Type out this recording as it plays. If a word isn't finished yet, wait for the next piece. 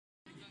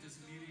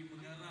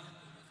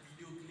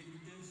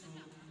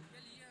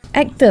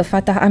Actor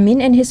Fattah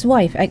and his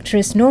wife,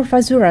 actress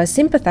Fazura,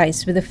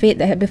 sympathised with the fate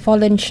that had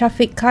befallen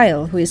Syafiq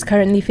Kyle, who is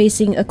currently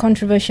facing a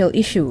controversial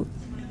issue.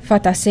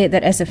 Fattah said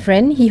that as a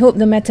friend, he hoped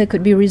the matter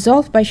could be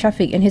resolved by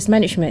Syafiq and his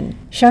management.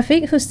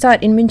 Syafiq, who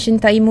starred in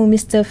Mencintaimu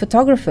Mr.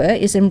 Photographer,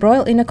 is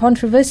embroiled in a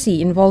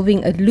controversy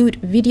involving a lewd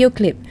video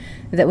clip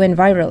that went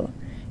viral.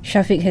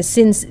 Syafiq has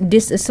since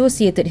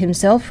disassociated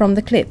himself from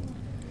the clip.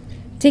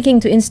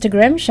 Taking to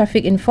Instagram,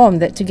 Syafiq informed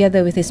that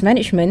together with his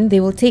management, they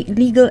will take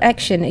legal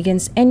action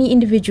against any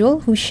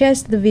individual who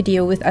shares the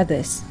video with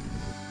others.